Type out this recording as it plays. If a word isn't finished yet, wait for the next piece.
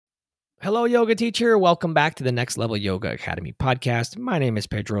Hello, yoga teacher. Welcome back to the Next Level Yoga Academy podcast. My name is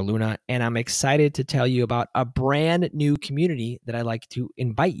Pedro Luna, and I'm excited to tell you about a brand new community that I'd like to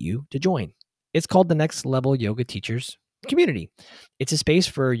invite you to join. It's called the Next Level Yoga Teachers Community. It's a space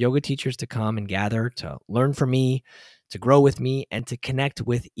for yoga teachers to come and gather, to learn from me, to grow with me, and to connect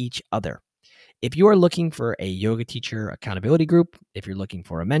with each other. If you are looking for a yoga teacher accountability group, if you're looking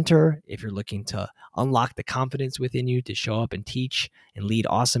for a mentor, if you're looking to unlock the confidence within you to show up and teach and lead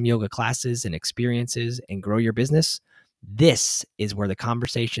awesome yoga classes and experiences and grow your business, this is where the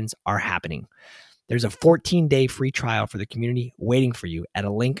conversations are happening. There's a 14-day free trial for the community waiting for you at a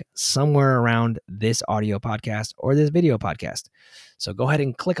link somewhere around this audio podcast or this video podcast. So go ahead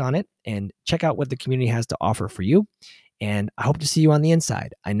and click on it and check out what the community has to offer for you. And I hope to see you on the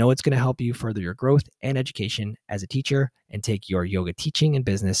inside. I know it's going to help you further your growth and education as a teacher and take your yoga teaching and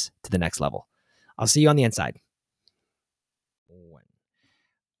business to the next level. I'll see you on the inside.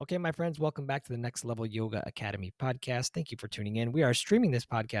 Okay, my friends, welcome back to the Next Level Yoga Academy podcast. Thank you for tuning in. We are streaming this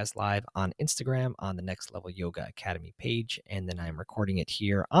podcast live on Instagram on the Next Level Yoga Academy page, and then I'm recording it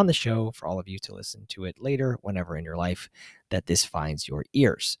here on the show for all of you to listen to it later, whenever in your life that this finds your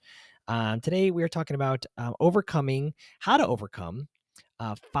ears. Today, we are talking about how to overcome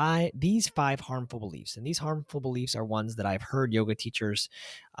these five harmful beliefs. And these harmful beliefs are ones that I've heard yoga teachers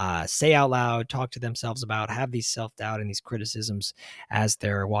say out loud, talk to themselves about, have these self-doubt and these criticisms as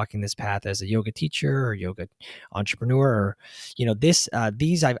they're walking this path as a yoga teacher or yoga entrepreneur. Or, these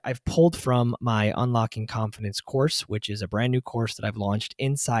I've pulled from my Unlocking Confidence course, which is a brand new course that I've launched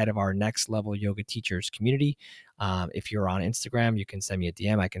inside of our Next Level Yoga Teachers community. If you're on Instagram, you can send me a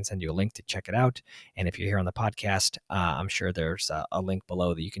DM. I can send you a link to check it out. And if you're here on the podcast, I'm sure there's a link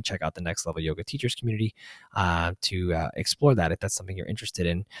below that you can check out the Next Level Yoga Teachers community to explore that if that's something you're interested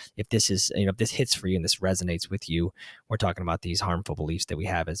in. If this is, if this hits for you and this resonates with you, we're talking about these harmful beliefs that we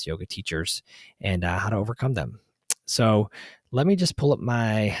have as yoga teachers and how to overcome them. So let me just pull up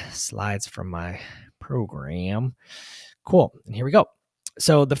my slides from my program. Cool. And here we go.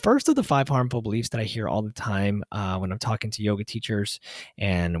 So the first of the five harmful beliefs that I hear all the time when I'm talking to yoga teachers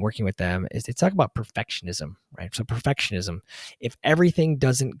and working with them is they talk about perfectionism, right? So perfectionism, if everything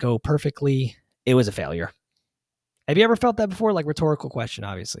doesn't go perfectly, it was a failure. Have you ever felt that before? Like, rhetorical question,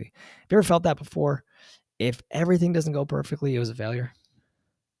 obviously. Have you ever felt that before? If everything doesn't go perfectly, it was a failure.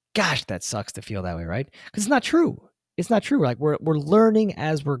 Gosh, that sucks to feel that way, right? Because it's not true. It's not true. Like, we're learning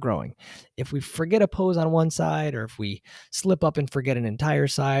as we're growing. If we forget a pose on one side, or if we slip up and forget an entire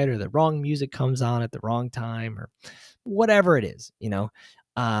side, or the wrong music comes on at the wrong time, or whatever it is,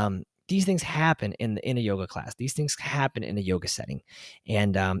 these things happen in a yoga class. These things happen in a yoga setting,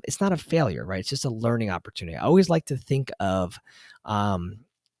 and it's not a failure, right? It's just a learning opportunity. I always like to think of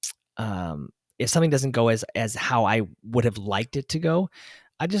if something doesn't go as how I would have liked it to go.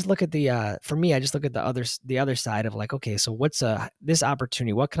 I just look at for me, I just look at the other side of like, okay, so what's this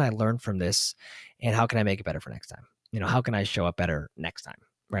opportunity? What can I learn from this? And how can I make it better for next time? How can I show up better next time?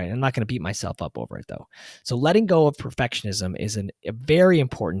 Right. I'm not going to beat myself up over it though. So letting go of perfectionism is a very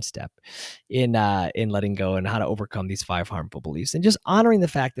important step in letting go and how to overcome these five harmful beliefs, and just honoring the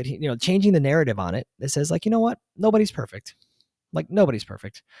fact that, changing the narrative on it that says, like, you know what? Nobody's perfect. Like, nobody's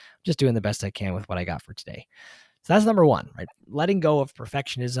perfect. I'm just doing the best I can with what I got for today. So that's number one, right? Letting go of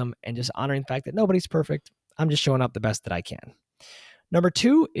perfectionism and just honoring the fact that nobody's perfect. I'm just showing up the best that I can. Number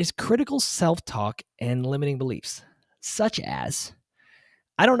two is critical self-talk and limiting beliefs, such as,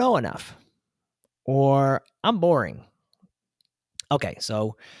 I don't know enough, or I'm boring. Okay,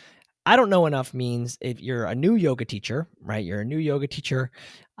 so I don't know enough means if you're a new yoga teacher, right? You're a new yoga teacher.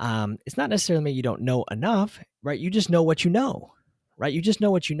 It's not necessarily you don't know enough, right? You just know what you know, right? You just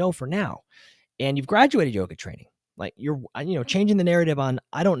know what you know for now. And you've graduated yoga training. Like, you're, changing the narrative on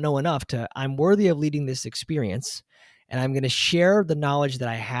I don't know enough to I'm worthy of leading this experience, and I'm going to share the knowledge that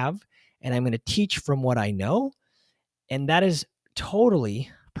I have, and I'm going to teach from what I know. And that is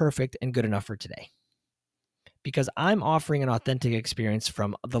totally perfect and good enough for today, because I'm offering an authentic experience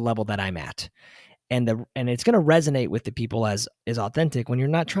from the level that I'm at. And it's going to resonate with the people as authentic when you're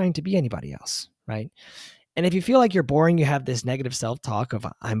not trying to be anybody else, right? And if you feel like you're boring, you have this negative self-talk of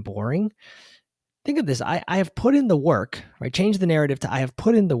I'm boring. Think of this. I have put in the work, right? Change the narrative to I have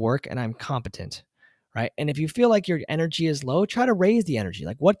put in the work and I'm competent, right? And if you feel like your energy is low, try to raise the energy.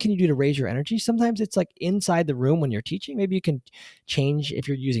 Like, what can you do to raise your energy? Sometimes it's like inside the room when you're teaching. Maybe you can change if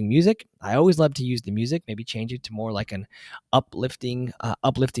you're using music. I always love to use the music. Maybe change it to more like an uplifting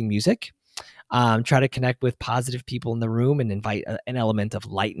music. Try to connect with positive people in the room and invite an element of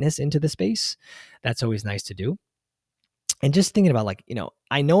lightness into the space. That's always nice to do. And just thinking about, like,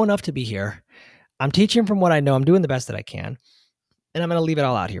 I know enough to be here. I'm teaching from what I know. I'm doing the best that I can. And I'm going to leave it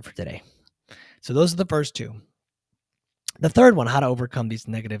all out here for today. So those are the first two. The third one, how to overcome these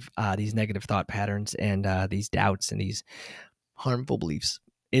negative thought patterns and these doubts and these harmful beliefs,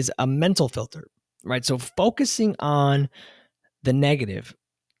 is a mental filter, right? So focusing on the negative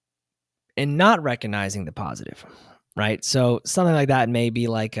and not recognizing the positive, right? So something like that may be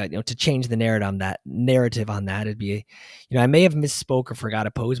like, to change the narrative on that, it'd be, I may have misspoke or forgot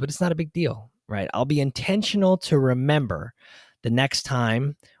a pose, but it's not a big deal, right? I'll be intentional to remember the next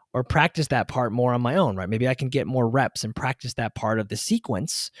time or practice that part more on my own, right? Maybe I can get more reps and practice that part of the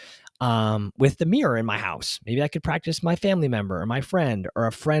sequence with the mirror in my house. Maybe I could practice my family member or my friend or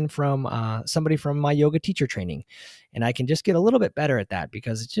a friend from somebody from my yoga teacher training. And I can just get a little bit better at that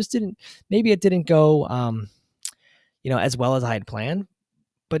because maybe it didn't go, as well as I had planned,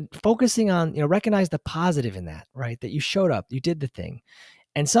 but focusing on, recognize the positive in that, right? That you showed up, you did the thing.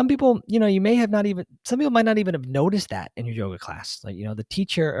 And some people, some people might not even have noticed that in your yoga class. Like, the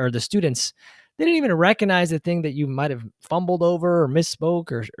teacher or the students, they didn't even recognize the thing that you might have fumbled over or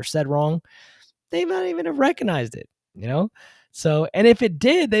misspoke or said wrong. They might even have recognized it, So, and if it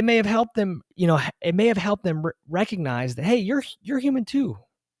did, they may have helped them, it may have helped them recognize that, hey, you're human too,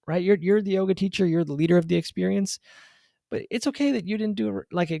 right? You're the yoga teacher, you're the leader of the experience. But it's okay that you didn't do it,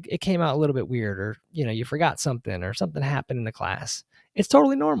 like it came out a little bit weird, or, you forgot something or something happened in the class. It's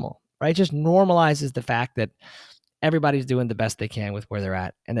totally normal, right? It just normalizes the fact that everybody's doing the best they can with where they're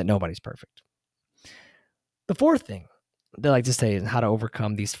at and that nobody's perfect. The fourth thing they like to say is how to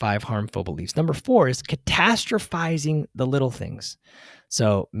overcome these 5 harmful beliefs. Number 4 is catastrophizing the little things.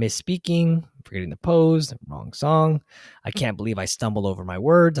 So misspeaking, forgetting the pose, wrong song. I can't believe I stumbled over my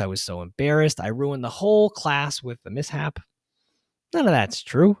words. I was so embarrassed. I ruined the whole class with the mishap. None of that's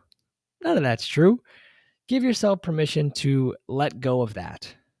true. None of that's true. Give yourself permission to let go of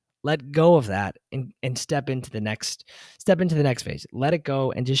that. Let go of that and step into the next phase. Let it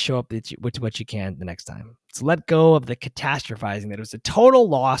go and just show up with what you can the next time. So let go of the catastrophizing that it was a total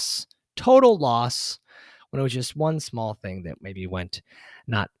loss when it was just one small thing that maybe went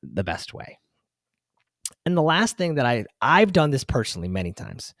not the best way. And the last thing that I've done this personally many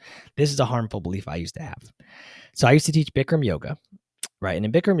times. This is a harmful belief I used to have. So I used to teach Bikram yoga. Right. And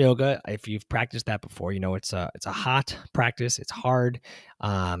in Bikram yoga, if you've practiced that before, it's a hot practice. It's hard.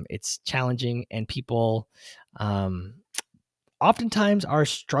 It's challenging. And people oftentimes are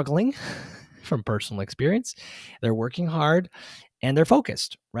struggling from personal experience. They're working hard and they're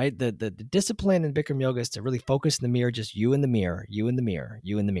focused, right? The discipline in Bikram yoga is to really focus in the mirror, just you in the mirror, you in the mirror,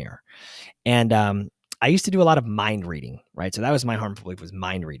 you in the mirror. And I used to do a lot of mind reading, right? So that was my harmful belief, was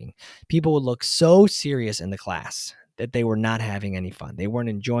mind reading. People would look so serious in the class that they were not having any fun. They weren't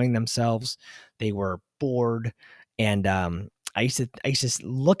enjoying themselves. They were bored. And I used to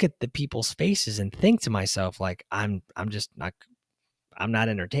look at the people's faces and think to myself, like, I'm not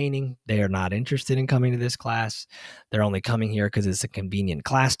entertaining. They are not interested in coming to this class. They're only coming here because it's a convenient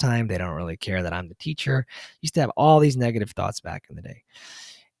class time. They don't really care that I'm the teacher. I used to have all these negative thoughts back in the day.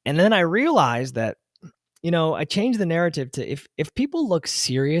 And then I realized that, I changed the narrative to if people look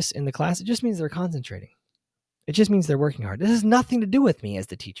serious in the class, it just means they're concentrating. It just means they're working hard. This has nothing to do with me as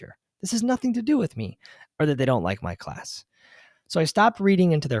the teacher. This has nothing to do with me or that they don't like my class. So I stopped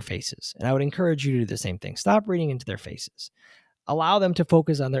reading into their faces, and I would encourage you to do the same thing. Stop reading into their faces. Allow them to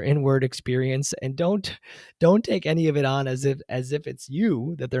focus on their inward experience, and don't take any of it on as if it's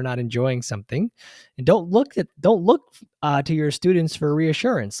you that they're not enjoying something. And don't look to your students for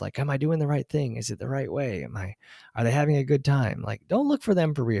reassurance. Like, am I doing the right thing? Is it the right way? Are they having a good time? Like, don't look for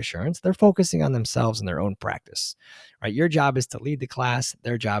them for reassurance. They're focusing on themselves and their own practice, right? Your job is to lead the class.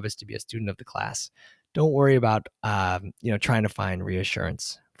 Their job is to be a student of the class. Don't worry about trying to find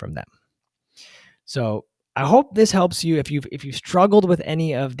reassurance from them. So I hope this helps you. If you've struggled with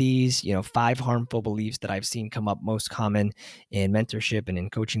any of these, 5 harmful beliefs that I've seen come up most common in mentorship and in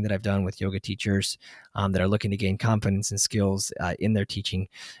coaching that I've done with yoga teachers that are looking to gain confidence and skills in their teaching,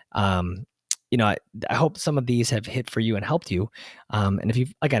 I hope some of these have hit for you and helped you. And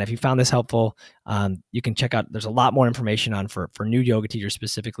if you found this helpful, you can check out, there's a lot more information on for new yoga teachers,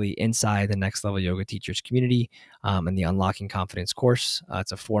 specifically inside the Next Level Yoga Teachers community and the Unlocking Confidence course.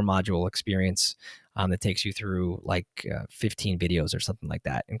 It's a 4-module experience that takes you through 15 videos or something like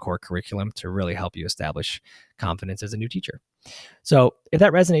that in core curriculum to really help you establish confidence as a new teacher. So if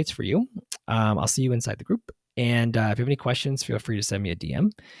that resonates for you, I'll see you inside the group. And if you have any questions, feel free to send me a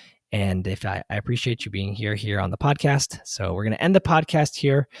DM. And if I appreciate you being here on the podcast. So we're going to end the podcast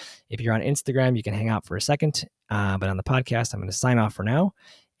here. If you're on Instagram, you can hang out for a second. But on the podcast, I'm going to sign off for now.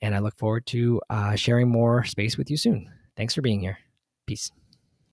 And I look forward to sharing more space with you soon. Thanks for being here. Peace.